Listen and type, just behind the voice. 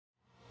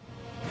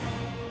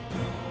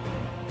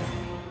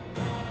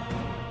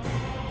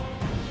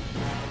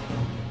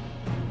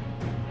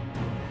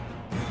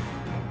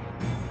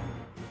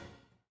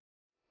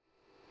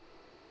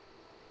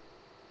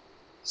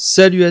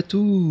Salut à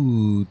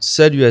toutes,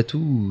 salut à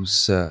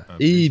tous,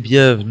 et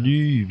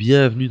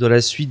bienvenue dans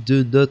la suite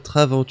de notre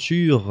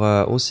aventure.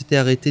 On s'était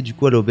arrêté du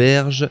coup à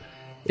l'auberge,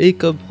 et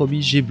comme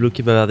promis j'ai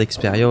bloqué ma barre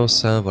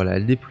d'expérience, voilà,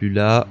 elle n'est plus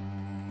là.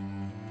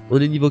 On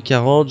est niveau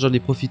 40, j'en ai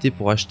profité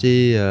pour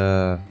acheter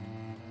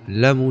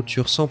la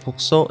monture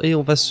 100%, et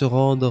on va se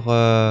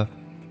rendre...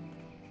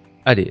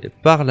 Allez,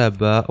 par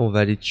là-bas, on va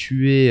aller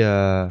tuer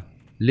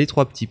les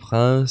trois petits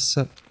princes,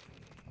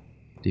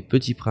 les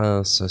petits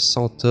princes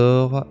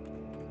centaures.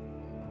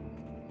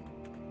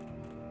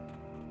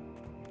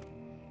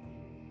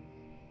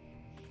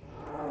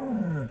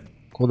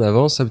 On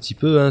avance un petit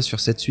peu sur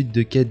cette suite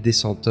de quêtes des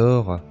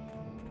centaures.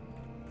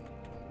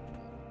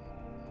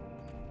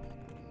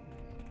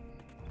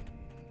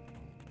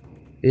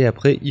 Et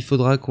après, il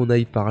faudra qu'on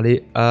aille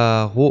parler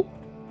à au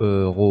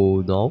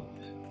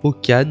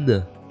Khan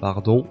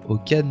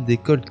des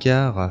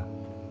Colcars.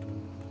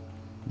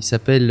 Il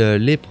s'appelle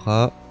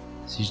Lepra,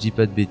 si je dis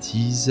pas de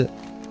bêtises.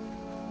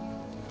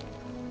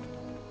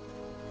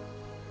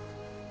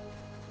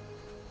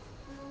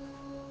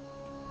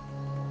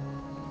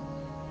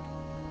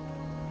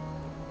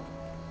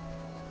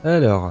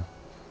 Alors,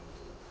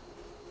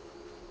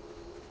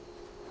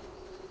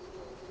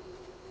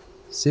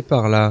 c'est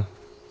par là.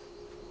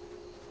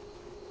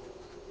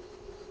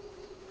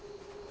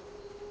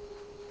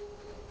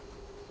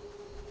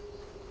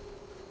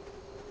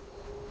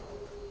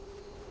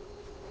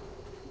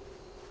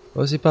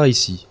 Oh, c'est par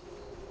ici.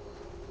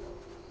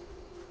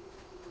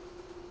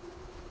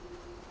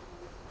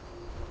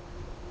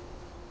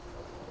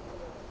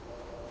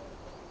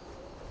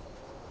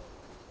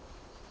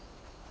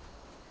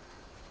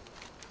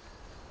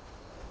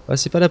 Ah,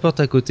 c'est pas la porte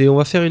à côté. On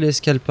va faire une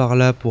escale par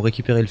là pour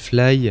récupérer le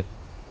fly.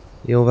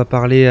 Et on va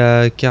parler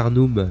à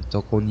Carnoum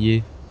tant qu'on y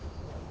est.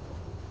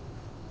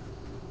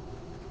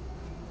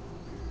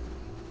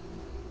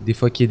 Des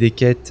fois qu'il y ait des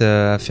quêtes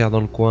à faire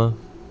dans le coin.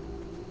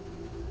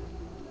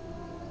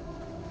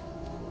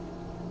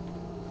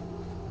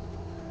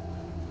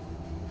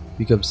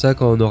 Puis comme ça,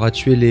 quand on aura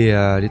tué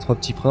les trois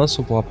petits princes,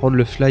 on pourra prendre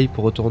le fly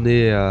pour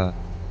retourner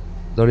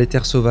dans les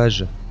terres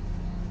sauvages.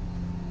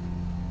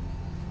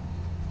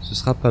 Ce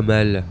sera pas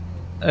mal.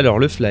 Alors,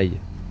 le fly.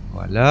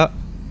 Voilà.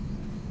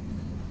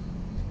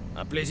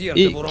 Un plaisir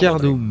et de vous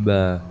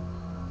Carnoum.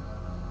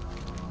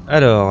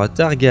 Alors,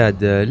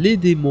 Targad, les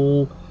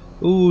démons.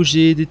 Oh,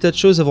 j'ai des tas de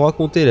choses à vous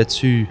raconter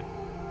là-dessus.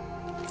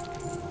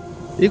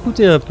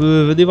 Écoutez un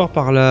peu, venez voir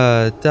par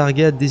là.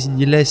 Targad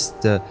désigne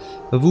l'Est.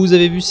 Vous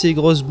avez vu ces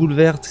grosses boules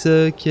vertes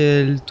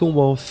qu'elles tombent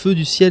en feu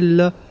du ciel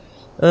là?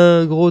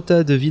 Un gros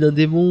tas de vilains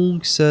démons,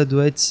 ça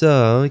doit être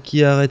ça,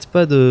 qui arrête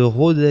pas de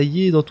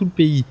rôdailler dans tout le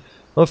pays.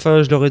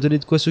 Enfin, je leur ai donné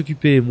de quoi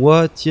s'occuper.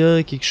 Moi,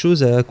 tiens, quelque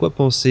chose à quoi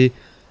penser.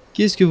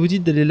 Qu'est-ce que vous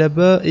dites d'aller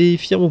là-bas et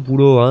faire mon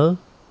boulot,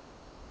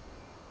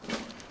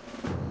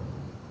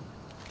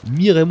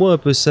 Mirez-moi un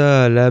peu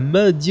ça, la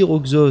main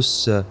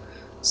d'Iroxos.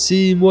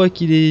 C'est moi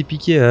qui l'ai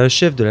piqué à un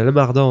chef de la lame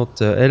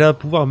ardente. Elle a un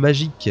pouvoir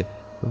magique.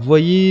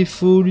 Voyez,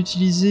 faut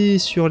l'utiliser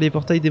sur les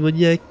portails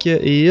démoniaques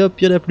et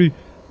hop, y'en a plus.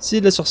 C'est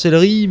de la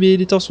sorcellerie, mais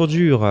les temps sont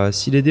durs.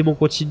 Si les démons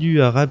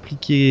continuent à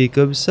réappliquer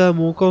comme ça,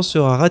 mon camp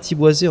sera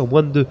ratiboisé en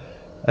moins de 2.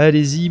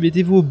 Allez-y,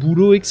 mettez-vous au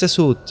boulot et que ça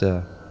saute.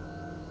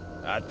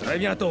 À très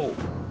bientôt.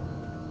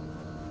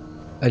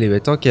 Allez,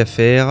 bah, tant qu'à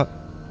faire.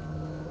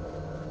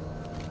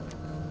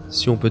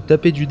 Si on peut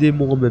taper du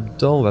démon en même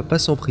temps, on va pas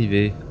s'en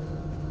priver.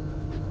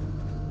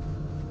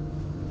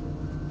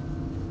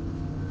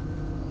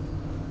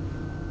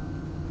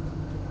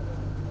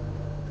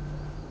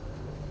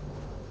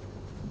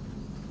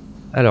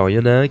 Alors, il y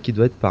en a un qui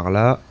doit être par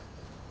là.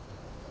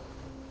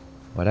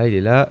 Voilà, il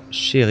est là.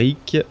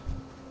 Chérik.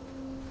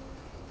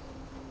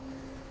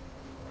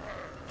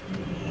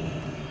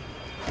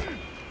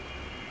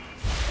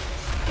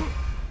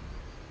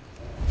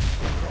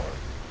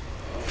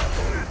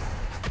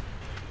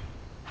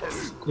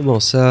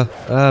 Comment ça?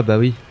 Ah bah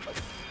oui.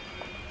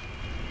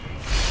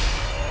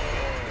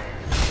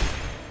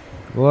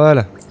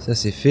 Voilà, ça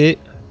c'est fait.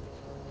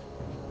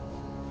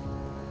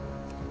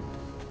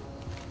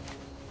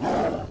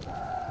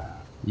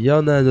 Il y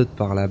en a un autre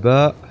par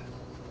là-bas.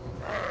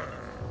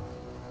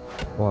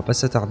 On va pas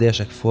s'attarder à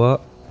chaque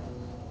fois.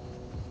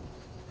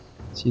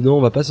 Sinon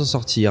on va pas s'en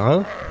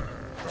sortir,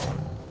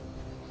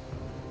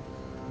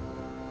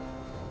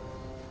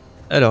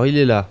 Alors il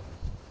est là.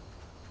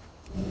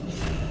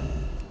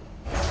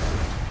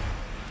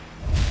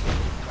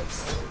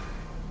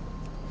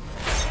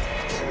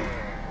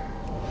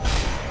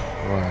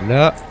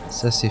 Voilà,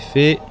 ça c'est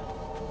fait.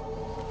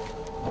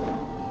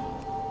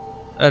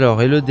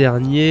 Alors et le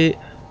dernier...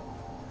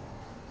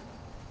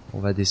 On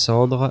va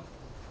descendre.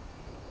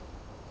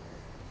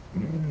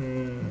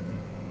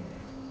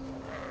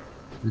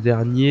 Le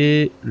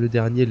dernier.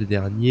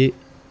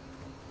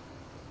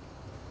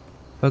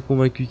 Pas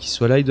convaincu qu'il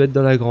soit là. Il doit être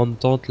dans la grande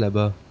tente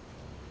là-bas.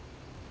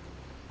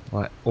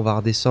 Ouais, on va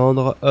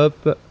redescendre.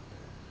 Hop.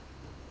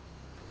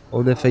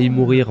 On a failli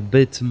mourir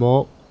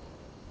bêtement.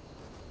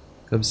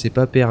 Comme c'est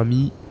pas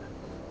permis.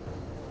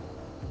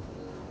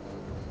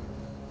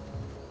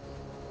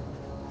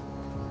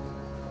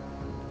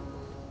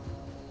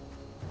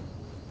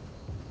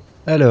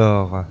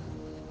 Alors,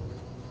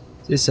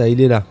 c'est ça,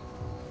 il est là.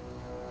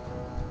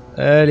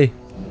 Allez.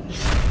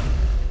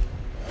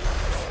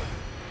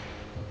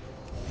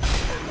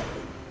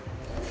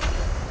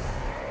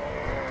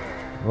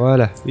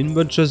 Voilà, une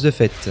bonne chose de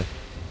faite.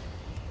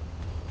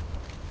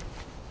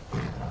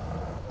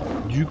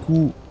 Du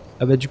coup,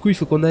 il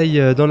faut qu'on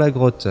aille dans la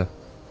grotte.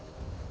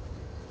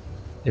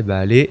 Eh ben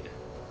allez.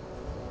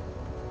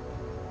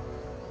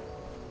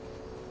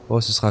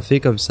 Bon, ce sera fait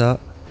comme ça.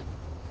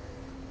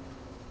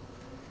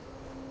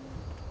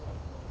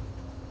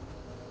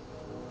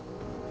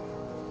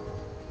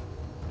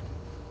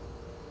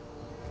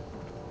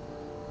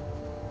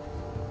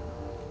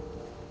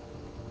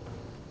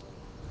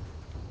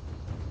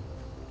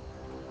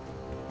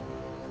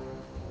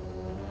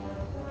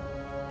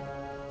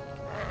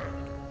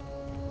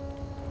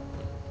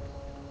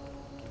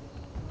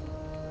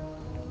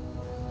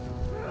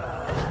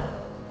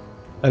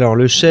 Alors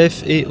le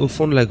chef est au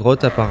fond de la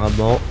grotte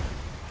apparemment.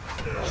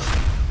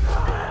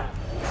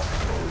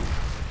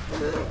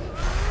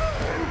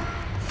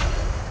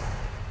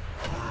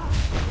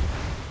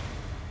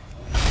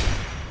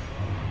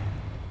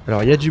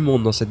 Alors il y a du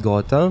monde dans cette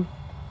grotte, hein.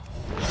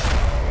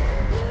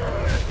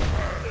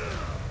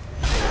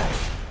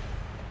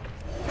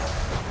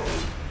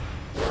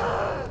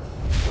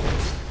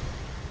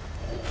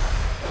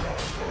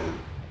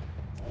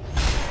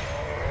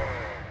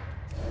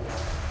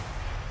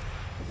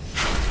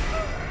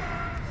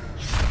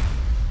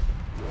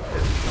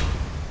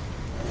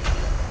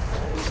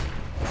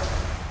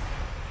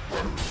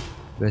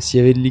 Bah,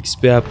 s'il y avait de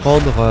l'XP à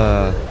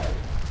prendre,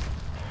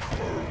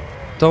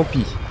 tant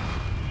pis.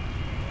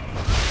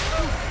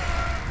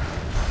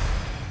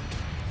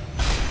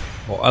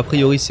 Bon, a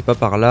priori, c'est pas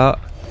par là.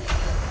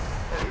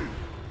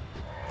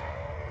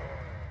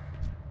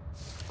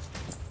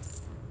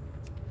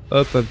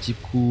 Hop, un petit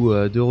coup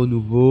de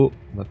renouveau.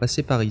 On va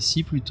passer par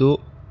ici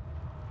plutôt.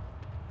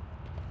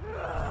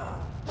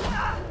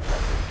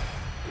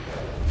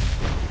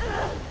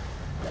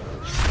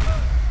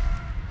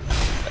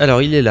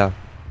 Alors, il est là.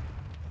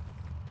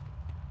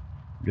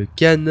 Le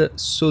Khan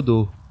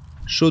Shodo,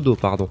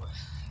 pardon.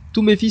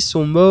 Tous mes fils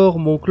sont morts,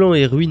 mon clan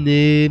est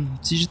ruiné.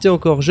 Si j'étais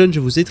encore jeune, je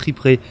vous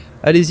étriperais.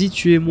 Allez-y,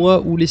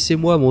 tuez-moi ou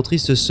laissez-moi mon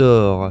triste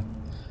sort.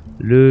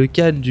 Le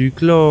Khan du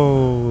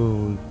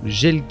clan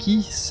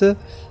Gelkis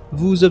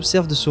vous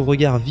observe de son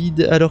regard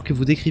vide alors que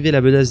vous décrivez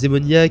la menace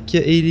démoniaque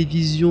et les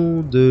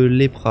visions de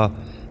Lépra.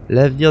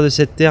 L'avenir de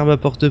cette terre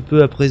m'apporte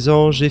peu à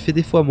présent. J'ai fait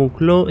défaut à mon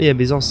clan et à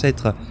mes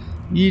ancêtres.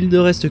 Il ne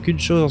reste qu'une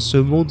chose en ce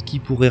monde qui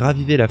pourrait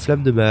raviver la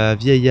flamme de ma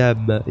vieille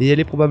âme, et elle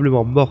est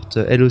probablement morte,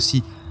 elle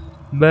aussi.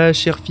 Ma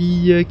chère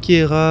fille,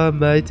 Kera,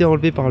 m'a été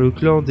enlevée par le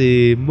clan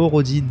des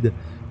Morodines.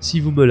 Si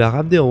vous me la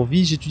ramenez en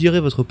vie, j'étudierai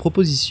votre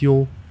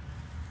proposition.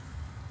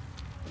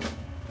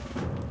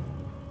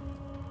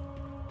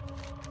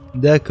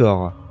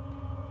 D'accord.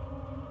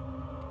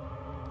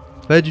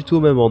 Pas du tout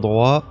au même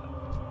endroit.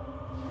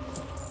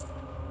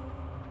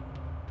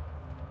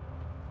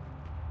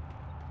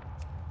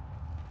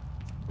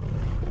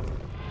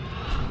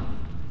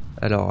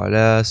 Alors,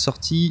 la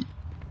sortie,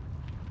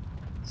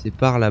 c'est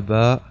par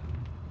là-bas.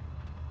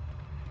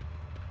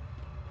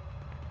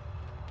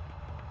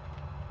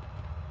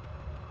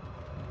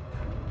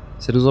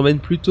 Ça nous emmène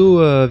plutôt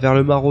vers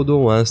le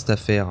Maraudon, hein, cette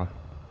affaire.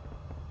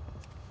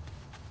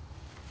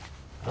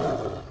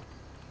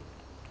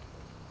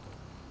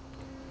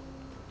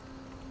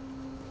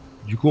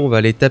 Du coup, on va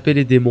aller taper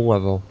les démons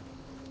avant.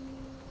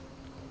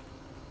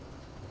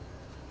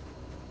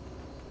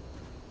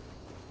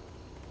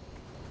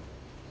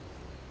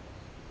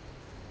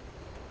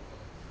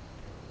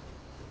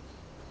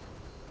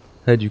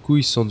 Ah, du coup,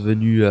 ils sont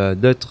devenus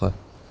neutres.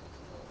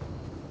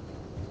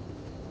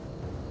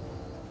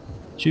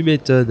 Tu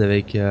m'étonnes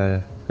avec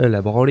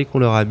la branlée qu'on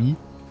leur a mis.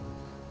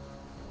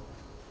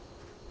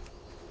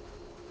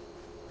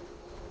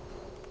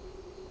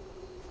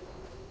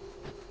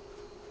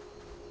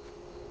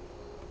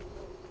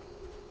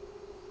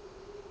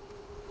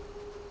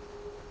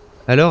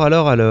 Alors...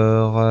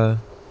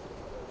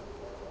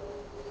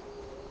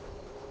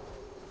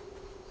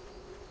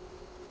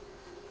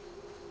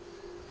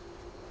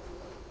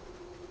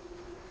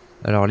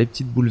 Alors, les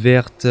petites boules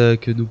vertes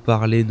que nous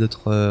parlait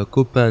notre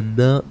copain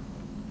nain.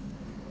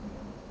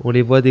 On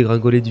les voit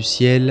dégringoler du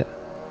ciel.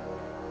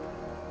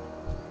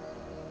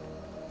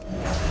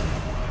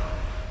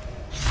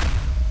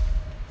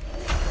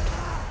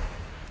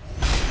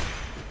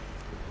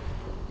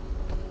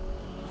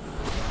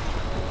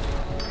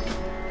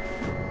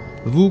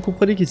 Vous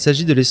comprenez qu'il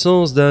s'agit de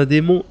l'essence d'un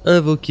démon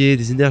invoqué.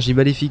 Des énergies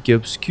maléfiques et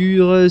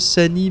obscures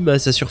s'animent à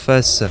sa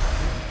surface.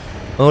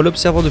 En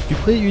l'observant de plus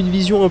près, une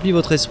vision remplit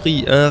votre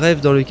esprit, un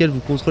rêve dans lequel vous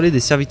contrôlez des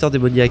serviteurs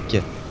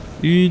démoniaques.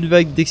 Une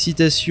vague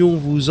d'excitation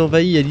vous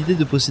envahit à l'idée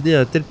de posséder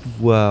un tel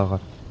pouvoir.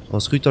 En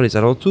scrutant les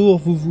alentours,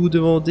 vous vous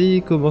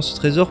demandez comment ce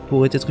trésor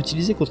pourrait être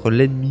utilisé contre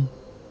l'ennemi.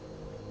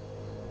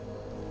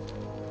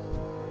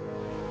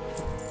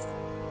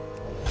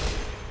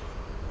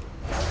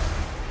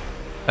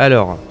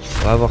 Alors,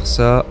 on va voir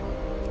ça.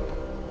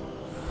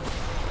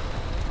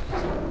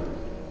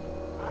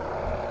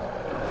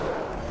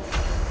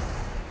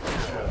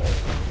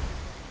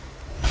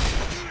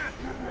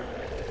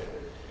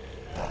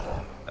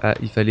 Ah,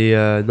 il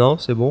fallait... non,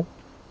 c'est bon.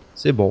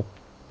 C'est bon.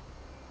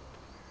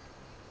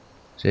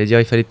 J'allais dire,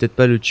 il fallait peut-être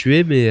pas le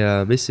tuer,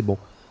 mais c'est bon.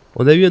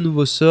 On a eu un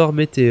nouveau sort,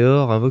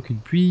 météore, invoque une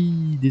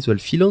pluie d'étoiles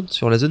filantes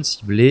sur la zone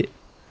ciblée.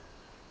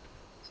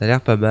 Ça a l'air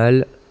pas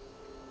mal.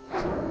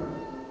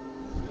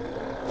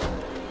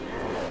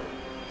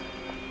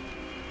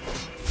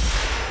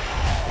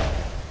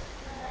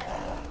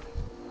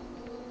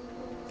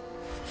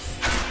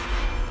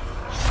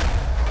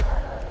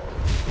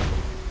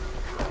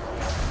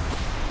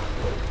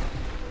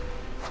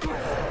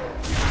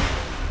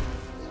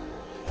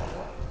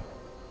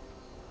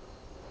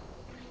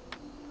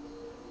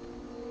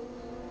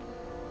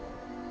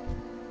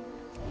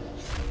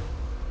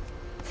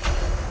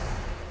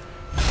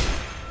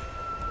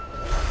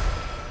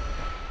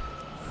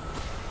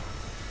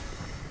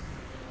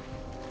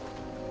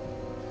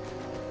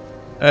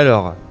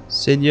 Alors,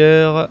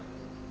 Seigneur,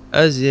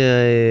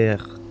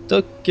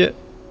 Azertok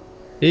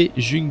et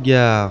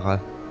Jungar.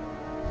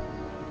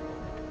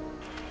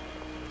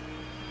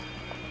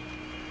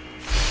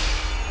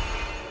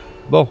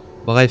 Bon,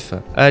 bref,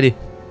 allez.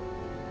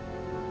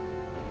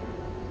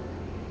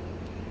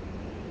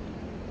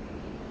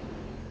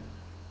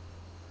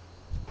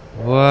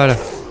 Voilà.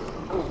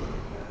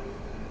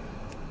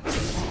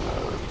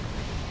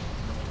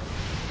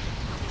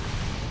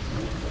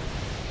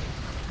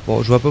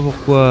 Bon, je vois pas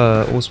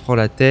pourquoi on se prend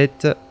la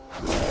tête.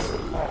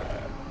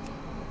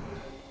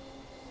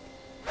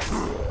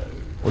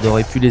 On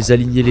aurait pu les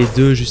aligner les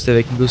deux juste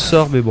avec nos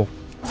sorts, mais bon.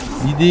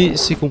 L'idée,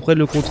 c'est qu'on prenne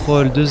le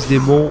contrôle de ce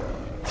démon.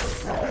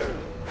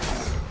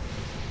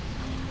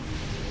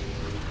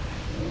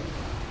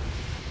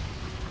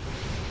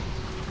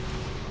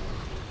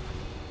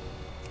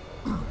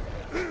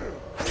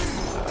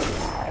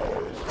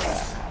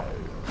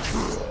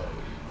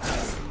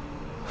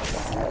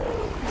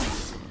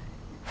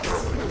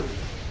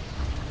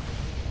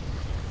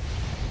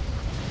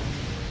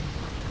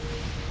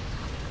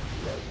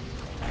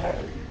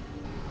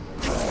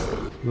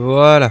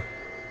 Voilà.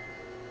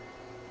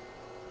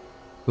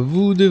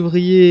 Vous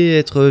devriez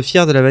être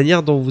fier de la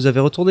manière dont vous avez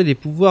retourné les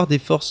pouvoirs des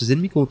forces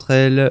ennemies contre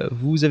elles.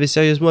 Vous avez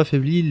sérieusement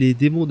affaibli les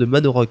démons de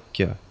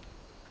Manorok.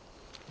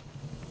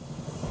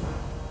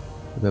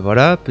 Ben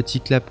voilà,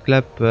 petit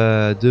clap-clap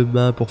de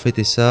main pour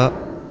fêter ça.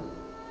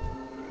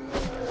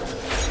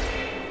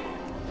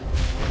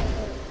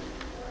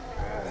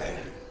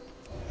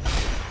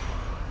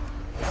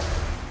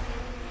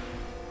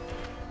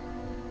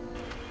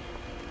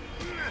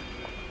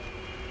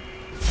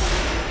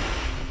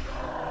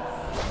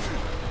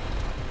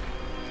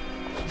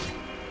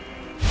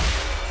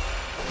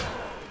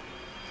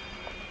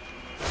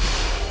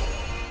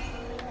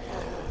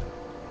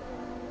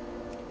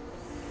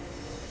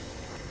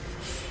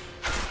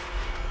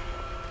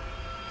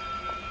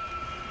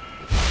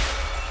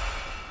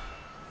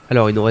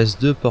 Alors, il nous reste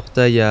 2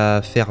 portails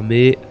à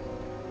fermer.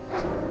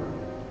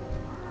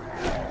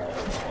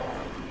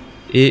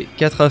 Et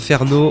 4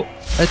 infernaux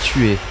à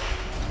tuer.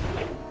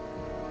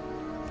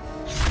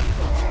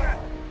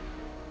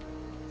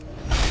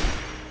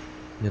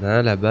 Il y en a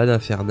un là-bas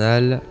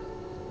d'infernal.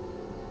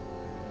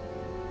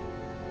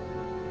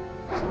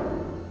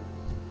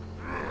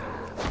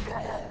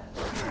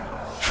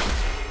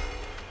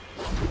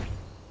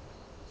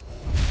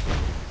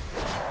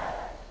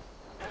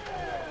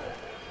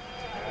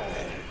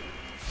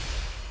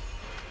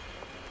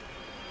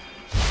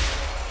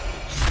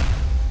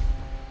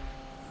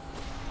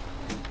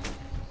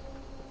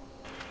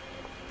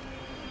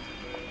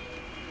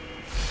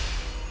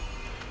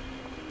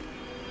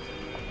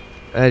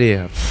 Allez,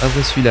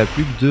 après celui-là,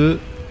 plus que 2.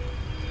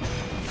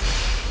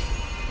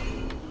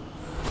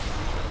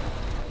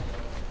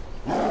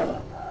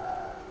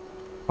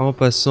 En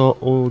passant,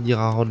 on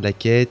ira rendre la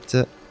quête.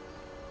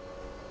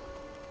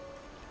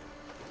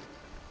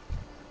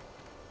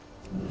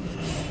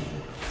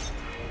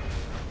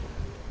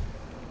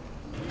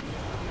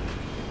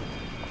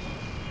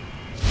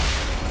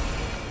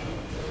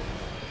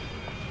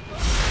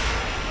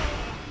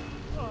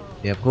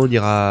 Et après, on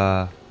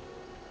ira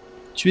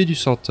tuer du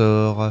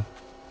centaure.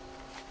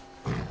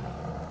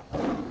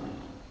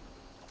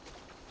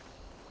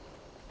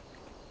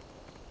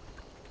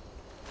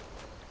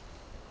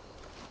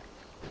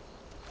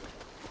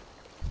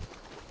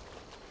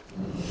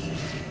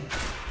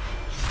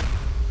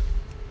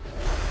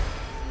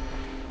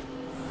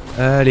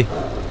 Allez,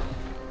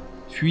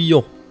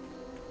 fuyons.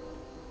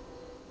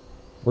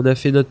 On a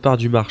fait notre part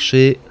du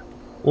marché,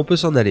 on peut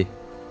s'en aller.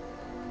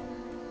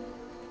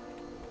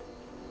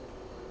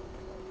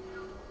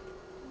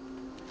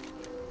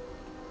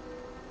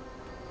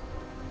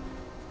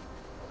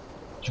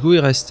 Du coup, il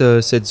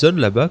reste cette zone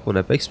là-bas qu'on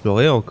n'a pas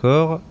explorée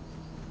encore.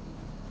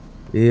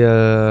 Et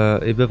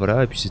ben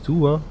voilà, et puis c'est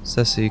tout, hein.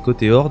 Ça c'est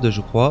côté horde,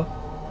 je crois.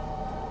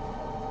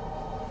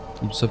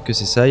 Il me semble que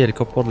c'est ça, il y a le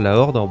campement de la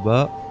horde en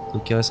bas.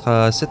 Donc il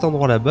restera à cet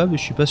endroit là-bas, mais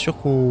je suis pas sûr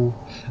qu'on...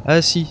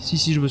 Ah si,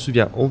 je me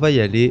souviens. On va y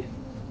aller.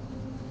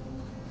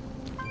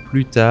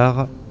 Plus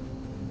tard.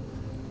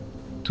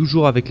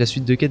 Toujours avec la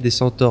suite de quête des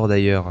centaures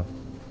d'ailleurs.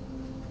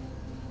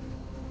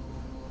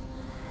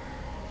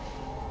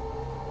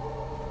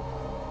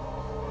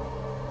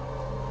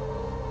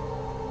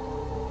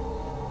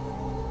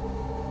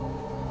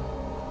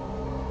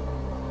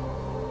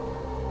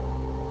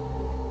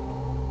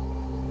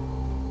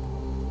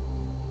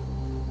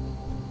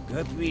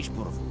 puis-je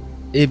pour vous?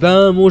 Eh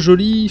ben, mon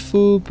joli,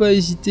 faut pas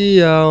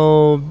hésiter à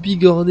en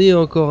bigorner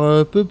encore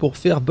un peu pour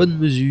faire bonne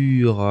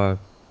mesure.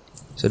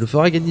 Ça nous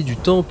fera gagner du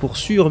temps pour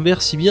sûr,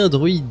 merci bien,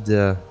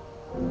 druide.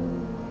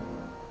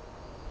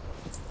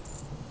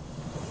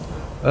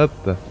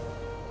 Hop.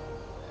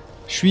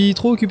 Je suis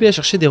trop occupé à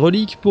chercher des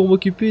reliques pour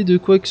m'occuper de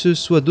quoi que ce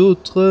soit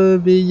d'autre,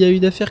 mais il y a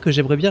une affaire que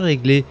j'aimerais bien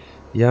régler.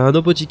 Il y a un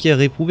apothicaire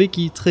réprouvé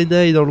qui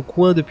traînaille dans le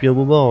coin depuis un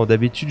moment.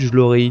 D'habitude, je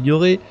l'aurais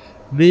ignoré,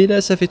 mais là,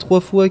 ça fait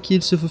 3 fois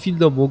qu'il se faufile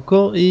dans mon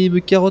camp et me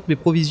carotte mes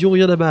provisions,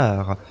 y en a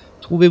marre.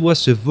 Trouvez-moi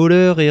ce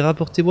voleur et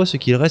rapportez-moi ce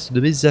qu'il reste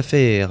de mes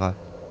affaires.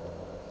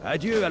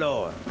 Adieu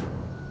alors.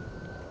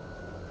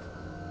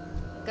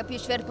 Que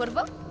puis-je faire pour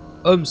vous?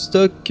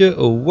 Homestock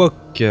au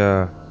wok.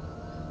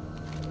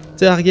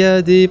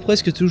 Targad est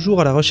presque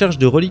toujours à la recherche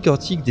de reliques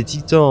antiques des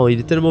titans.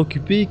 Il est tellement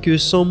occupé que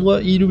sans moi,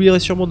 il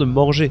oublierait sûrement de me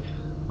manger.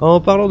 En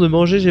parlant de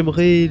manger,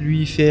 j'aimerais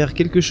lui faire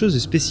quelque chose de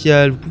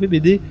spécial. Vous pouvez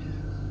m'aider?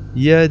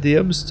 Il y a des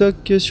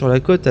homestocks sur la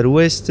côte à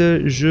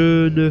l'ouest.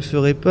 Je ne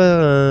ferai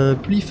pas un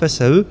pli face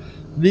à eux,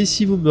 mais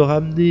si vous me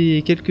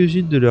ramenez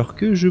quelques-unes de leurs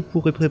queues, je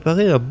pourrais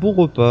préparer un bon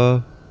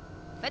repas.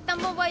 Faites un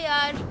bon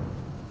voyage.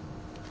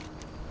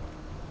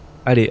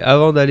 Allez,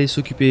 avant d'aller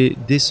s'occuper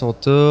des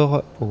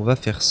centaures, on va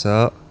faire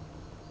ça.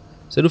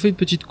 Ça nous fait une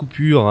petite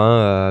coupure,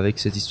 hein, avec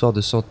cette histoire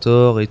de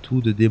centaures et tout,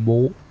 de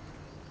démons.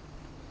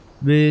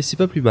 Mais c'est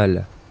pas plus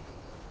mal.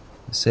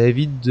 Ça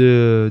évite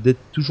d'être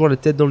toujours la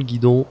tête dans le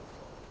guidon.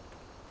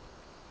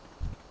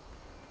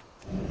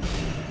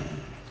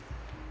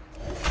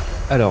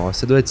 Alors,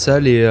 ça doit être ça,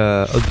 les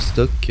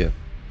homestocks.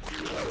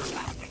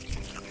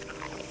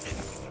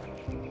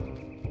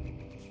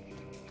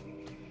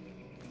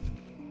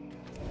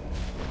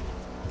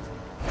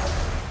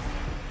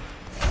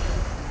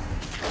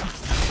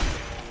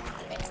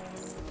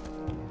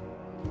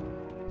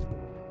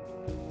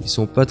 Ils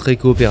sont pas très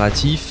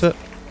coopératifs.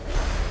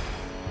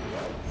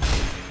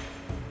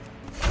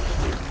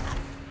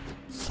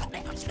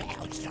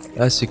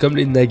 Ah, c'est comme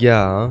les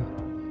nagas, hein.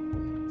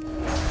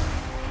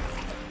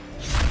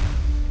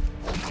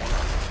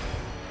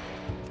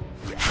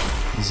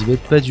 Ils y mettent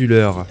pas du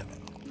leur.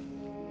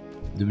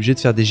 On est obligé de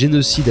faire des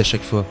génocides à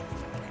chaque fois.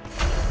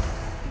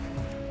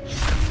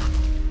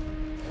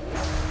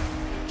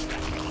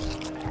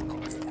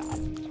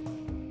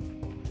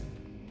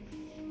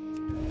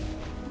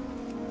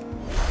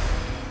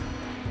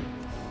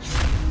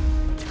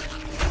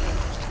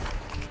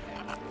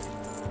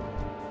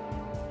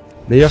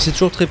 D'ailleurs, c'est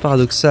toujours très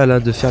paradoxal, hein,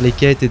 de faire les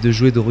quêtes et de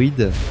jouer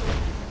druide.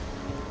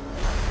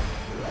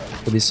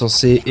 On est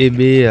censé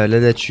aimer la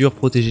nature,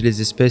 protéger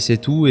les espèces et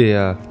tout, et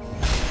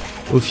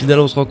au final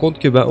on se rend compte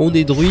que bah on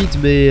est druide,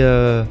 mais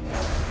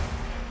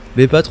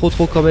pas trop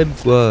quand même,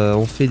 quoi.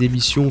 On fait des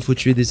missions, faut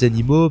tuer des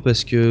animaux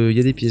parce qu'il y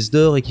a des pièces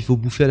d'or et qu'il faut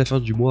bouffer à la fin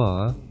du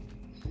mois, hein.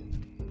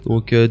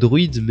 Donc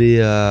druide, mais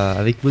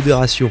avec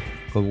modération,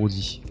 comme on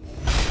dit.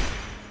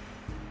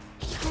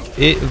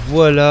 Et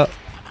voilà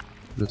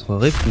notre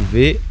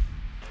réprouvé.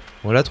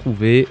 On l'a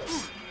trouvé.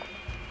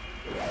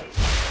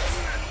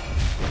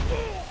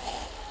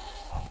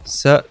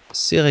 Ça,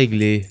 c'est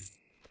réglé.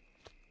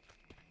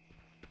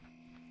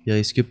 Il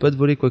risque pas de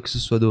voler quoi que ce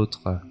soit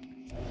d'autre.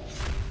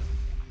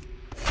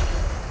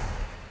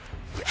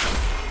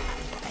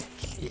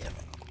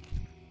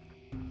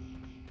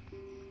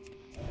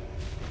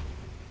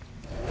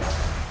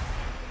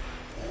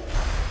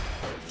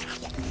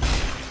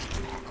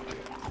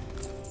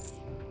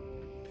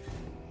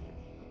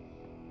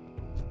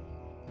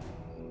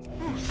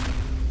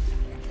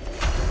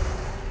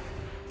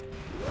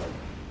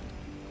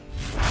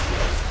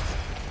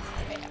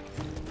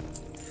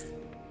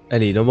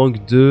 Allez, il en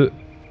manque 2.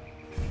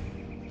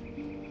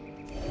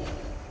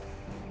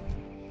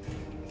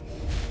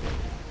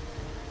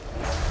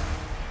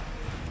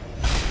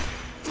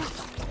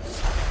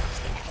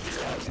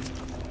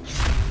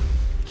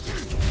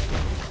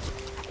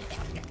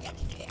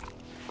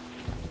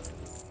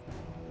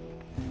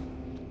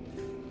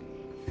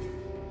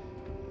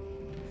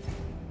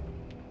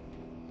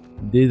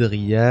 Des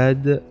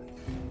dryades.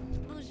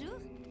 Bonjour.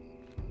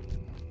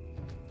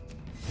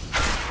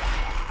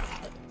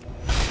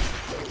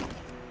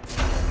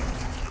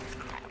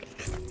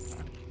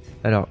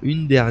 Alors,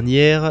 une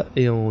dernière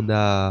et on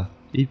a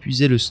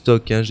épuisé le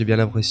stock, hein, j'ai bien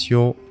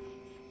l'impression.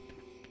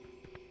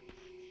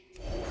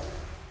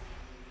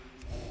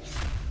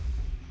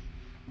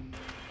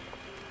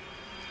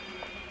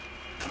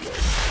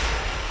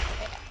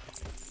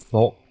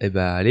 Bon, et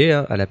bah allez,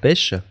 hein, à la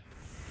pêche.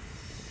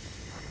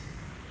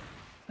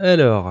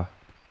 Alors,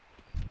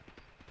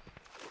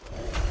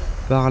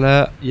 par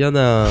là, il y en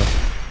a un.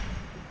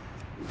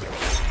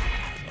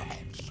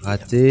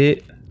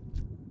 Raté.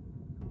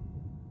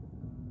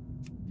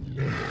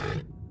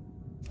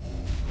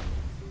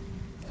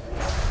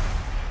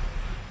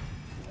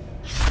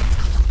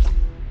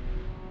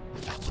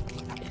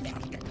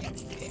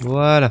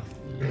 Voilà.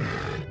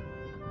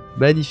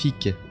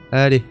 Magnifique.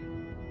 Allez.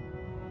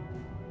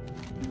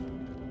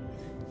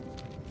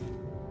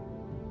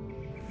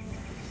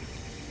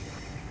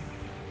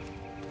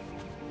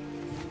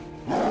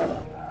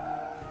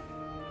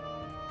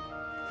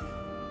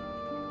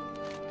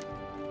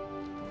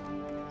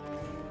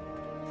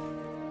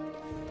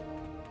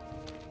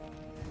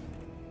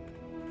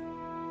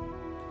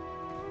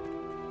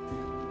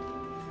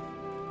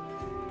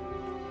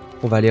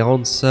 On va aller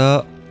rendre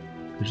ça.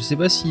 Je sais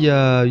pas s'il y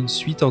a une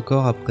suite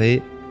encore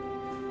après.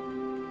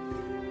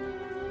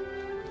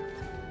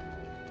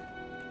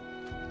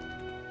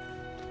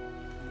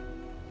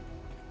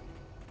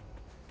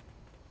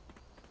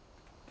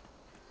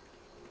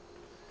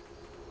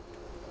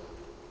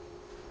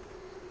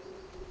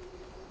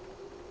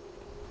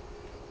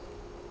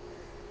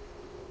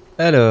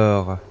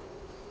 Alors,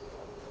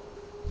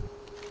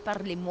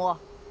 Parlez-moi.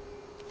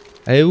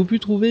 avez-vous pu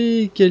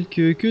trouver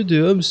quelques queues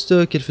de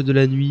homestock, elfe de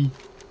la nuit?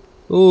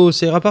 Oh,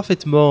 ça ira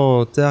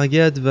parfaitement.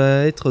 Targat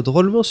va être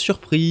drôlement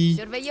surpris.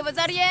 Surveillez vos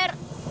arrières.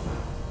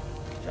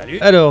 Salut.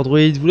 Alors,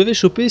 druide, vous l'avez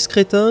chopé, ce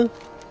crétin?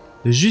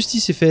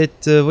 Justice est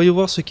faite. Voyons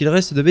voir ce qu'il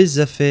reste de mes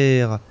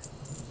affaires.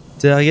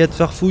 Targat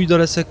farfouille dans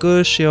la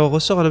sacoche et en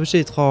ressort un objet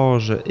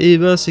étrange. Eh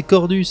ben, c'est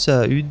cornu,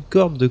 ça. Une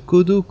corne de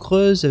codo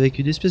creuse avec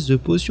une espèce de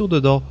potion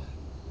dedans.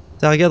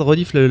 Targat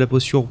renifle la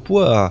potion.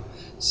 Pouah,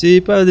 c'est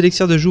pas un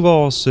élixir de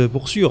jouvence,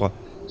 pour sûr.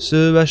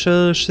 Ce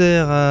machin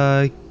sert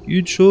à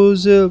une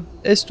chose,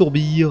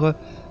 estourbir.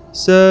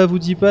 Ça vous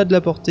dit pas de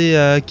l'apporter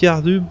à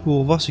Cardum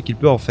pour voir ce qu'il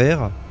peut en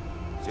faire?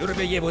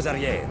 Surveillez vos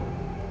arrières.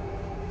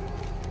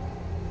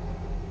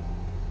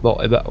 Bon,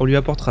 eh ben, on lui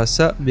apportera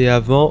ça, mais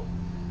avant,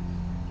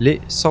 les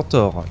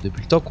centaures.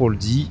 Depuis le temps qu'on le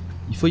dit,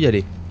 il faut y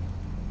aller.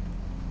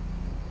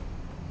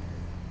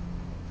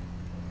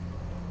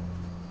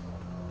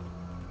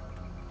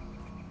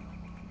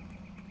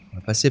 On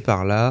va passer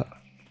par là.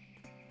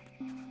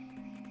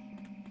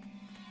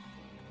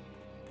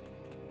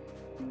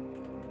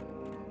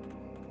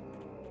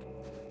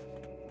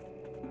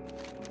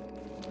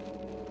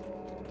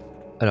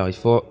 Alors, il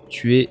faut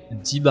tuer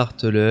 10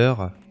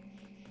 marteleurs.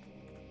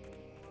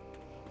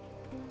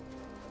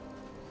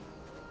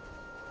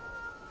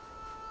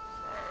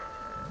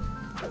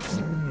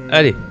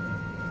 Allez,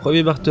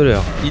 premier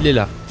marteleur, il est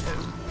là.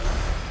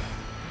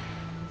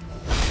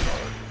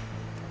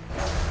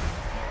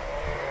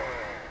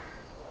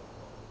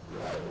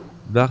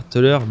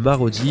 Marteleur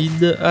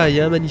Maraudine. Ah, il y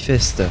a un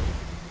manifeste.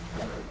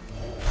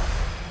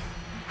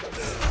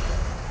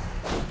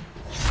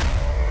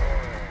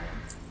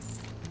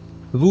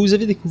 Vous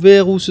avez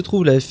découvert où se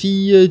trouve la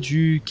fille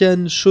du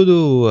Khan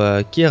Shodo,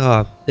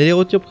 Kera. Elle est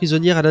retenue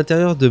prisonnière à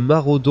l'intérieur de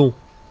Maraudon.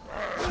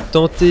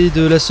 Tenter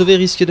de la sauver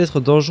risque d'être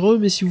dangereux,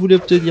 mais si vous voulez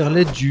obtenir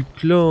l'aide du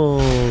clan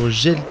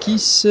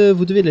Gelkis,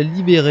 vous devez la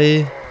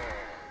libérer.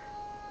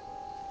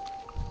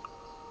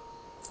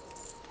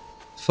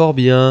 Fort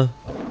bien.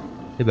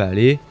 Eh ben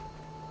allez.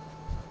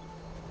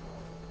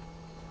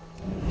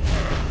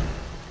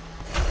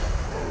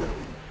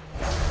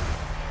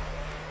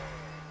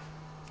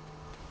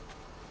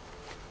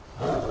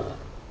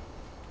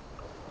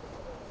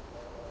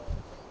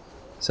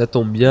 Ça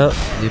tombe bien,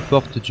 les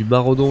portes du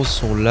Maraudon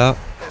sont là.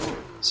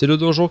 C'est le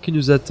donjon qui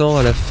nous attend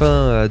à la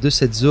fin de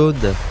cette zone.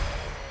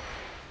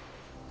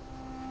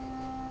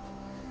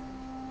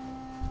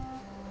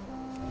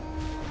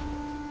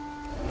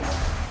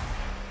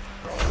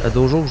 Un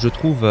donjon que je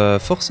trouve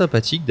fort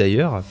sympathique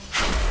d'ailleurs.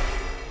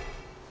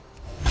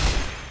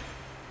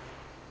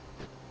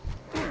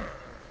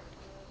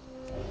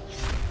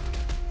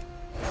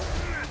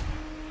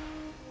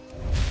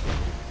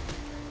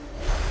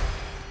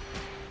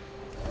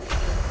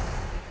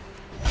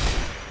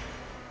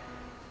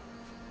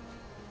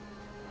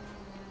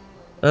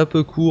 Un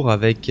peu court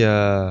avec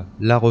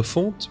la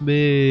refonte,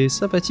 mais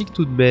sympathique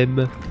tout de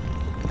même.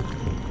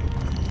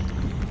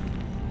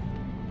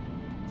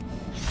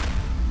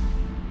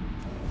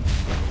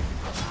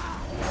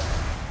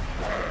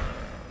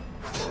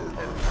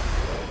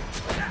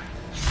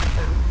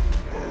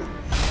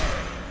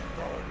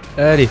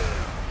 Allez.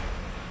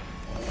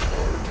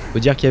 Faut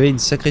dire qu'il y avait une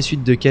sacrée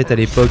suite de quêtes à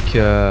l'époque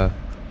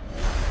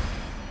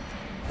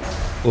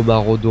au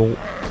Maraudon.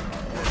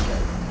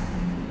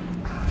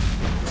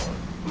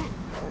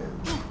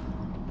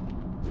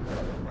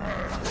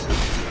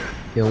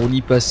 Et on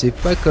n'y passait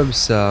pas comme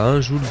ça,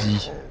 hein, je vous le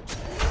dis.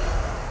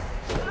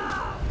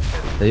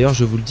 D'ailleurs,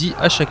 je vous le dis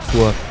à chaque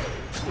fois.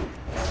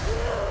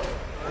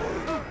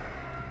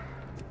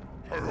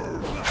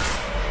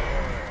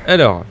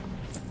 Alors.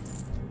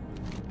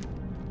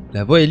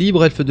 La voie est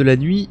libre, elfe de la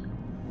nuit.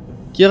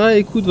 Kera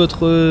écoute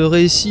votre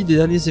récit des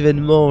derniers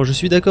événements. Je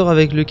suis d'accord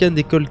avec le Khan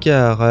des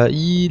Kolkar.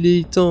 Il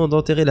est temps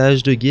d'enterrer la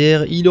hache de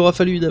guerre. Il aura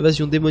fallu une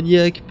invasion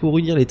démoniaque pour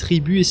unir les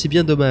tribus et c'est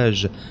bien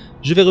dommage.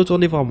 Je vais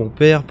retourner voir mon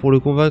père pour le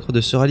convaincre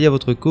de se rallier à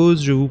votre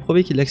cause. Je vous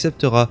promets qu'il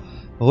l'acceptera.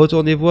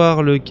 Retournez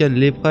voir le Khan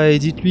Lepra et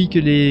dites-lui que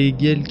les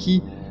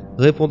Gelki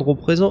répondront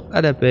présents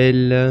à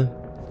l'appel.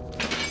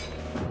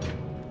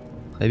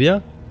 Très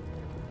bien.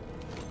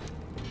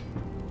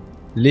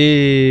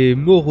 Les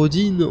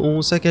Morodines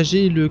ont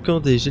saccagé le camp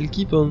des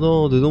Gelki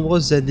pendant de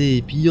nombreuses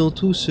années, pillant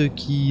tout ce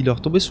qui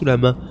leur tombait sous la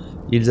main.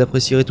 Ils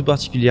apprécieraient tout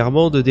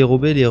particulièrement de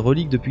dérober les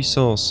reliques de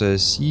puissance,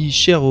 si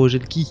chères aux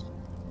Gelki.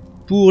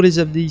 Pour les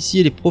amener ici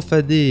et les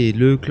profaner,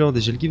 le clan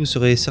des Gelki vous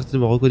serait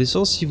certainement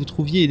reconnaissant si vous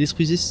trouviez et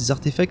détruisiez ces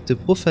artefacts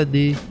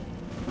profanés.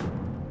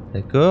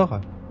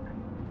 D'accord.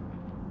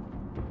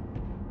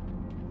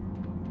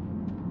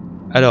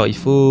 Alors, il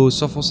faut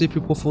s'enfoncer plus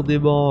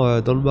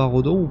profondément dans le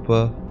Maraudon ou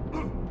pas ?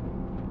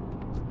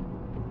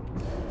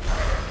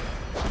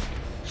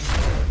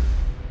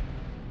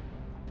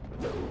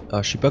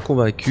 Ah, je suis pas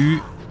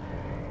convaincu.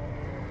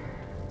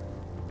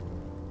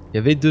 Il y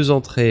avait 2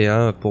 entrées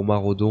hein, pour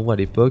Maraudon à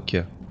l'époque.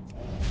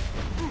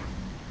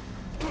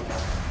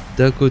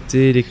 D'un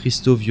côté les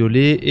cristaux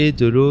violets et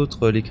de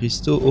l'autre les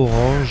cristaux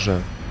orange.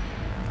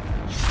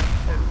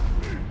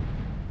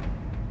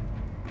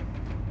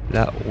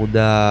 Là on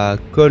a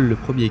Cole le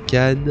premier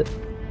canne.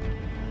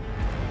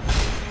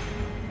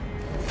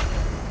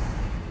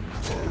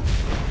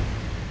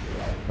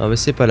 Non mais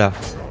c'est pas là.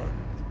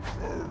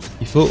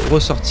 Il faut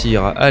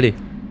ressortir. Allez.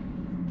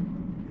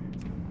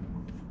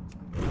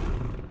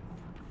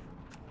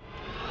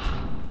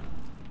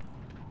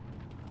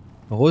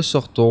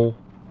 Ressortons.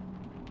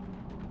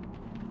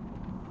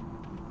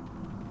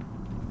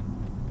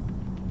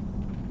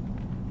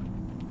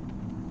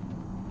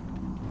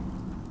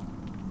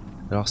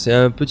 Alors c'est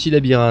un petit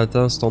labyrinthe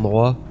hein, cet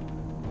endroit.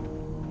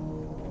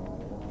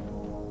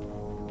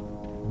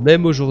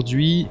 Même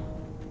aujourd'hui,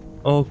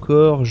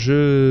 encore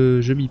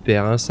je m'y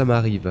perds, hein, ça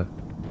m'arrive.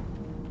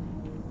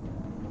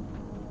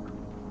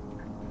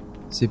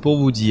 C'est pour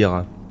vous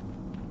dire.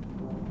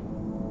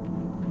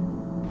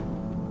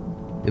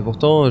 Et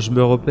pourtant je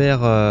me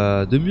repère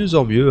de mieux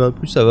en mieux, hein.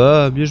 Plus ça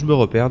va, mieux je me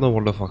repère dans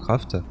World of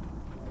Warcraft.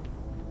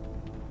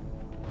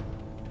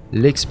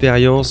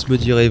 L'expérience me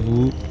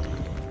direz-vous.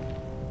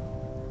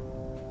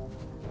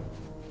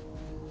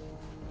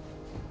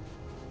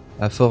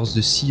 À force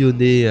de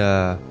sillonner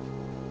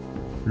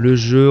le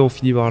jeu, on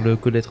finit par le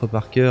connaître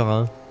par cœur.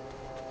 Hein.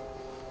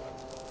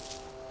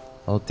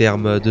 En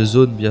termes de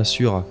zone, bien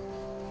sûr.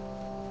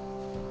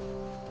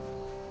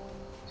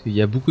 Il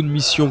y a beaucoup de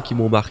missions qui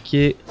m'ont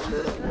marqué.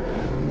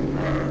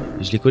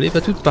 Je les connais pas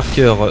toutes par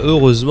cœur.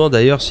 Heureusement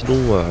d'ailleurs, sinon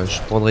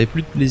je prendrais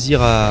plus de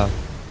plaisir à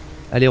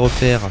les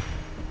refaire.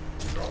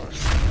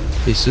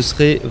 Et ce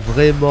serait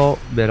vraiment,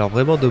 mais alors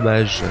vraiment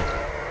dommage.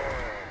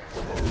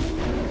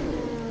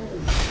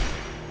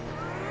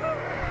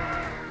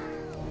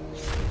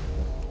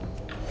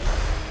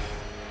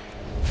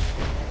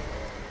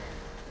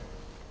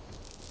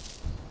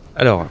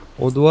 Alors,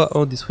 on doit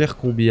en détruire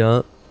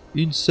combien?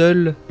 Une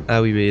seule?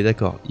 Ah oui, mais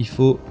d'accord, il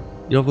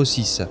en faut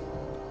 6.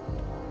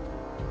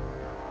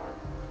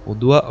 On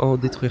doit en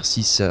détruire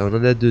 6, on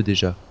en a 2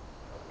 déjà.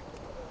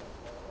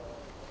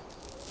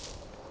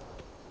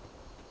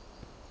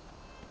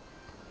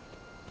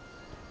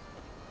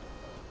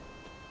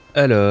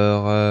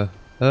 Alors,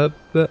 hop.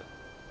 Bon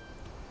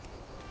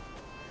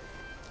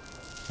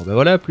ben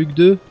voilà, plus que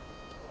 2.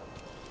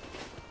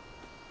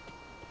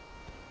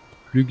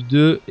 Plus que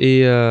 2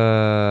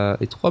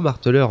 et 3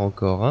 marteleurs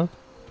encore. Hein.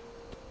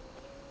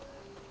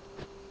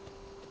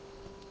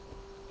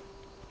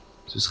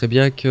 Ce serait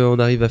bien qu'on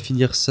arrive à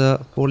finir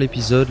ça pour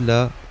l'épisode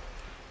là.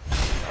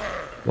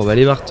 Bon bah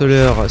les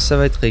marteleurs, ça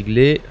va être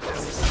réglé.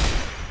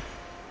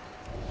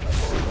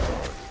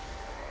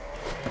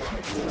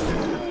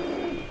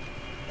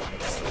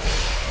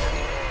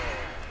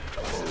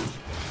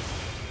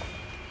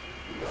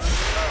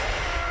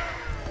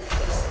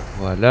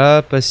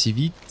 Voilà, pas si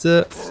vite.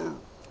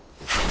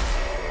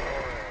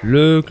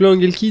 Le clan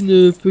Gelki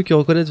ne peut que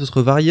reconnaître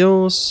votre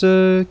variance,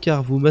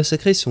 car vous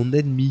massacrez son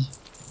ennemi.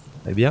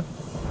 Eh bien.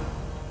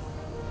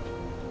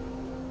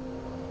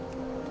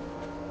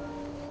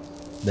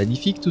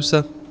 Magnifique tout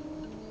ça.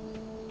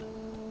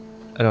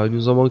 Alors il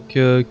nous en manque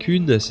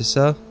qu'une, c'est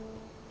ça?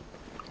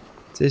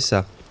 C'est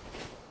ça.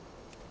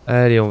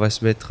 Allez, on va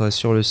se mettre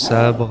sur le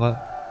sabre.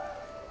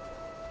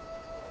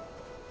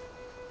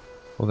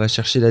 On va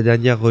chercher la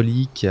dernière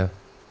relique.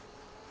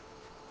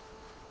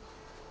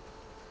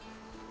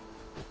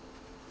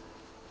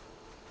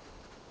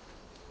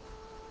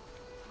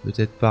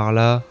 Peut-être par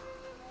là.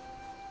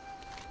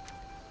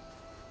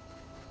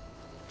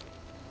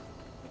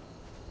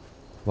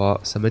 Bon,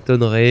 ça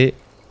m'étonnerait.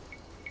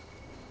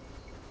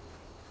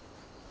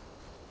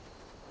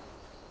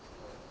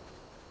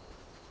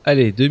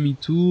 Allez,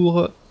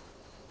 demi-tour.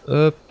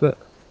 Hop.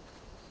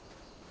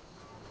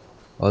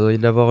 Oh, il doit y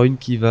en avoir une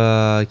qui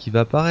va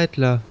apparaître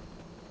là.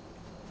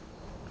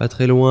 Pas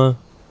très loin.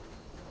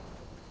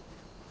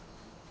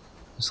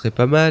 Ce serait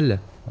pas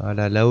mal.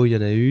 Voilà, là-haut il y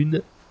en a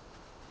une.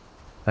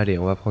 Allez,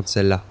 on va prendre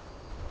celle-là.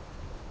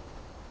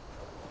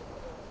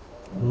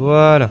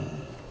 Voilà.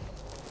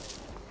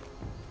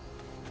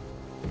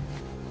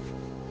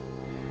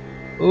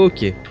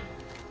 Ok.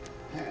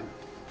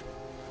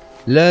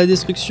 La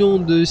destruction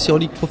de ces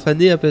reliques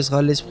profanées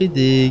apaisera l'esprit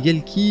des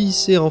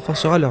Gelkis et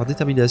renforcera leur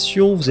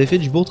détermination. Vous avez fait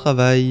du bon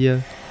travail.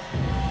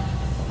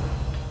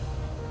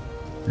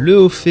 Le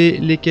haut fait,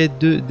 les quêtes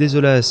de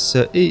Désolas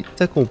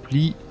est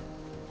accompli.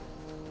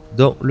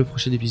 Dans le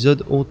prochain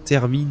épisode, on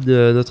termine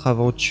notre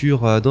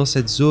aventure dans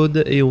cette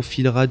zone et on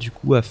filera du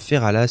coup à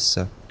Feralas.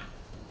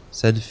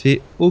 Ça ne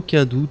fait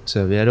aucun doute,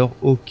 mais alors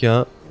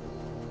aucun.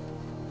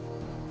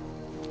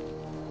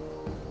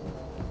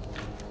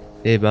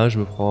 Eh ben, je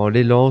me prends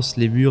les lances,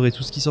 les murs et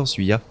tout ce qui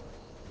s'ensuit. Hein.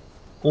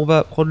 On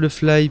va prendre le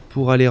fly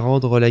pour aller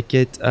rendre la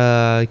quête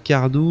à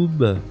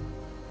Carnoum.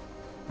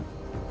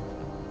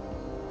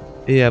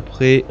 Et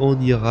après, on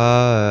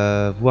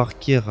ira voir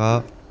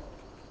Kera.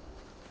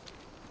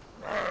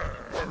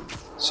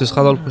 Ce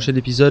sera dans le prochain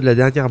épisode, la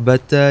dernière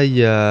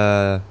bataille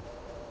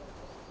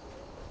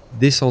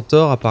des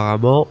centaures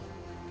apparemment.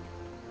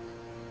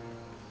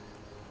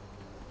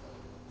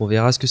 On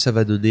verra ce que ça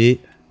va donner.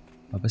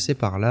 On va passer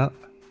par là.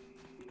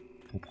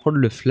 Pour prendre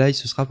le fly,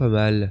 ce sera pas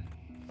mal.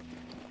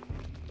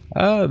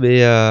 Ah,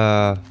 mais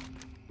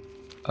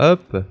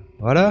hop,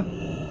 voilà.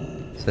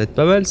 Ça va être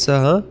pas mal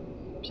ça, hein?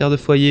 Pierre de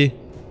foyer.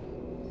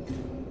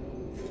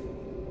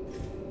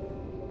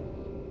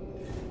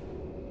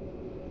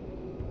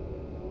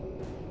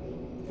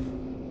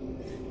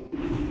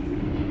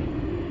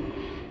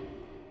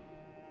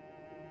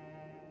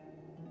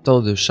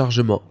 Temps de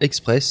chargement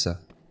express.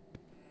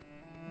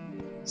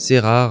 C'est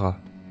rare.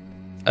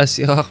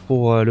 Assez rare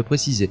pour le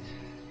préciser.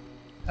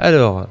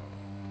 Alors,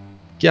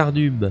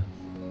 Carnum.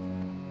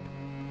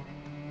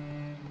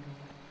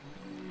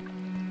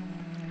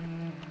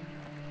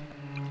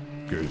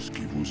 Qu'est-ce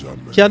qui vous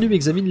amène? Carnum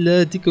examine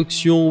la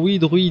décoction. Oui,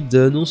 druide,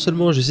 non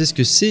seulement je sais ce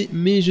que c'est,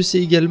 mais je sais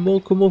également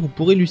comment vous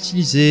pourrez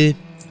l'utiliser.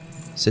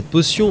 Cette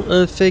potion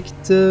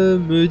infecte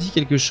me dit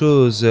quelque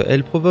chose.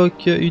 Elle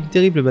provoque une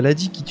terrible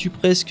maladie qui tue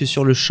presque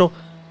sur le champ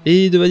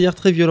et de manière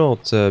très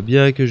violente.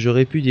 Bien que je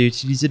répugne à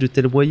utiliser de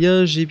tels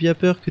moyens, j'ai bien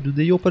peur que nous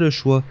n'ayons pas le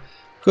choix.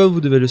 Comme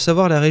vous devez le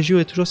savoir, la région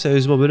est toujours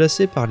sérieusement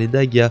menacée par les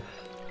nagas.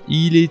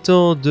 Il est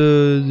temps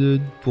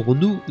pour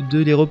nous de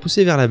les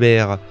repousser vers la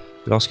mer.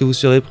 Lorsque vous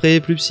serez prêt,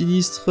 Plume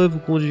Sinistre vous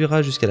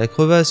conduira jusqu'à la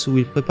crevasse où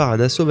il prépare un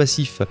assaut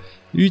massif.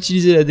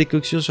 Utilisez la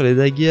décoction sur les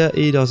nagas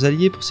et leurs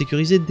alliés pour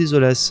sécuriser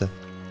Désolas.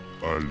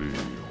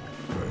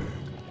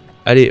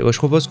 Allez, je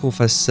propose qu'on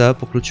fasse ça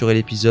pour clôturer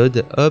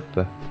l'épisode. Hop.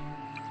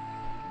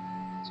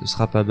 Ce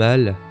sera pas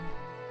mal.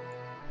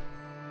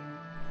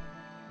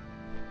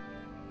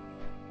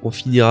 On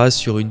finira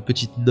sur une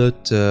petite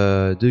note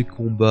de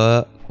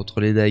combat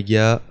contre les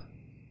nagas.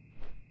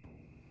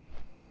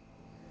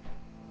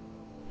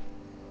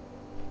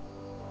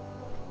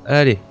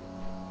 Allez.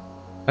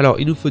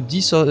 Alors, il nous faut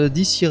 10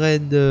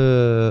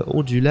 sirènes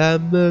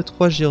ondulames,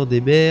 3 géants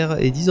des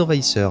mers et 10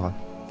 envahisseurs.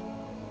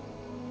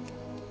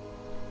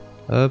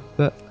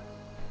 Hop.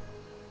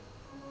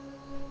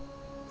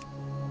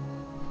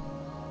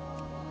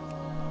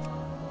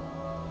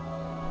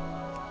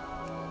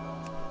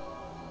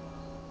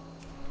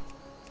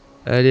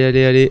 Allez,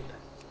 allez, allez.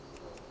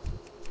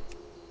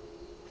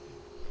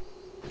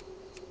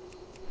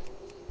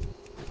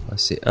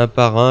 C'est un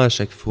par un à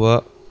chaque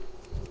fois.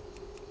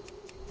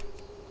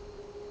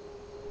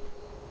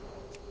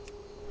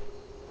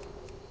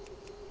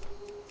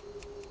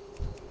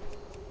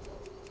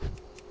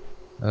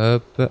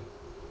 Hop.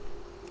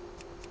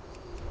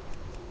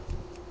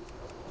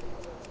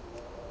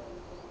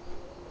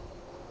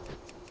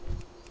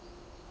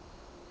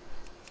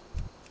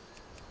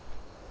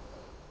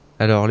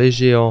 Alors les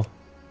géants.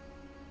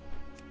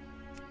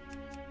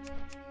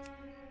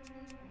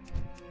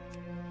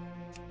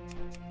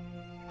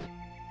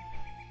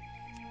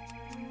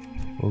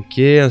 Ok,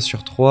 1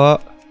 sur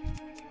 3.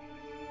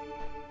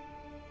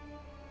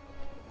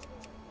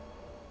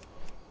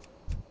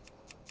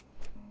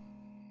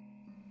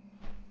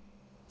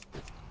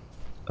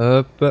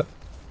 Hop.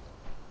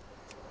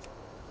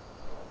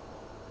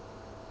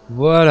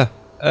 Voilà,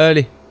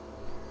 allez.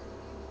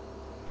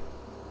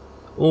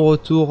 On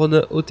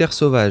retourne aux terres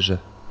sauvages.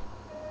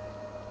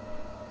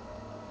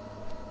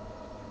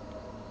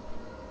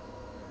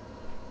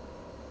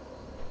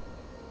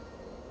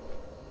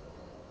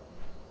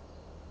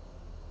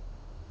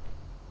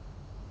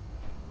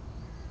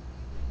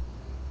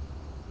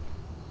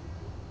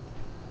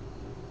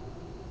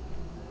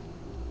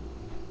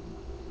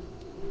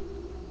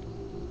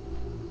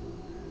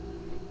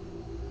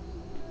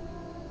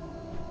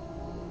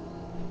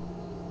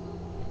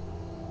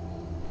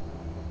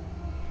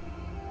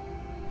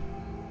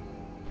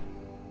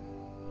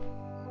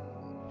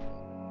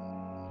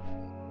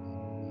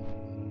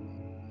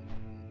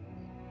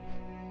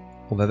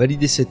 On va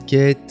valider cette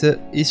quête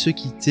et se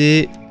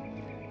quitter.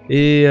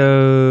 Et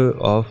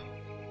oh.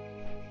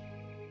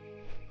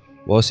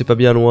 Bon, c'est pas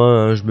bien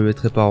loin, hein, je me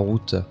mettrai pas en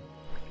route.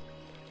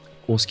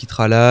 On se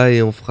quittera là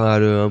et on fera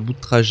un bout de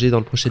trajet dans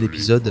le prochain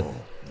épisode.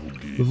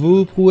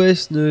 Vos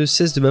prouesses ne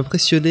cessent de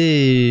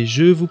m'impressionner et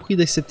je vous prie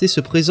d'accepter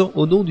ce présent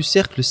au nom du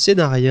cercle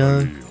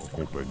scénarien.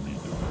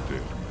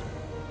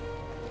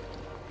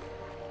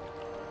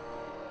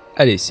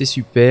 Allez, c'est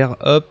super,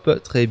 hop,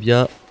 très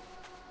bien.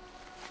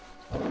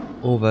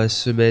 On va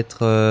se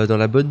mettre dans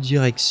la bonne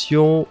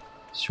direction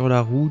sur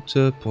la route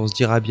pour se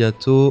dire à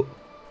bientôt.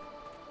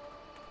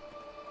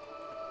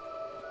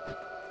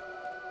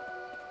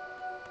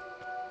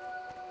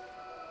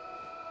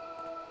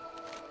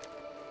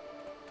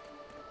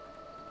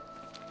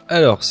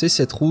 Alors, c'est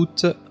cette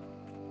route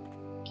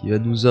qui va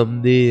nous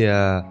emmener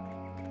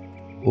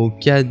au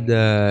Cannes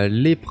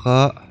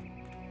Lepra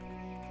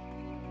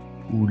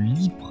ou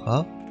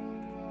Lipra.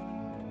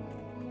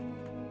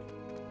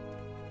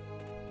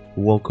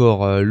 Ou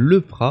encore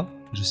le Prat,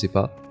 je sais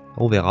pas,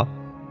 on verra.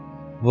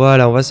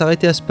 Voilà, on va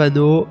s'arrêter à ce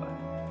panneau.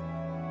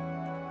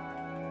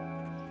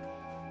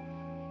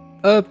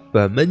 Hop,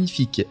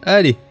 magnifique,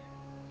 allez.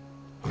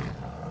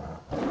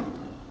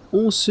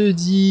 on se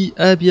dit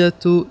à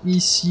bientôt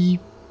ici.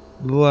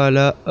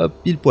 Voilà, hop,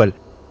 pile poil.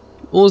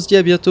 On se dit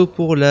à bientôt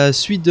pour la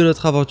suite de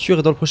notre aventure.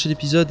 Et dans le prochain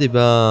épisode, eh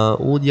ben,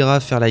 on ira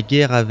faire la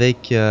guerre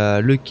avec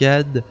le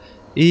Khan.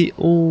 Et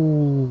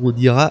on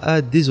ira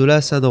à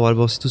Désolas, hein,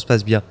 normalement, si tout se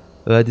passe bien.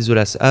 À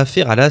Désolas, à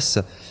Feralas.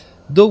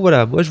 Donc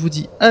voilà, moi je vous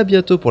dis à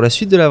bientôt pour la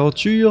suite de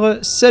l'aventure.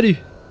 Salut!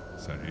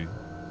 Salut.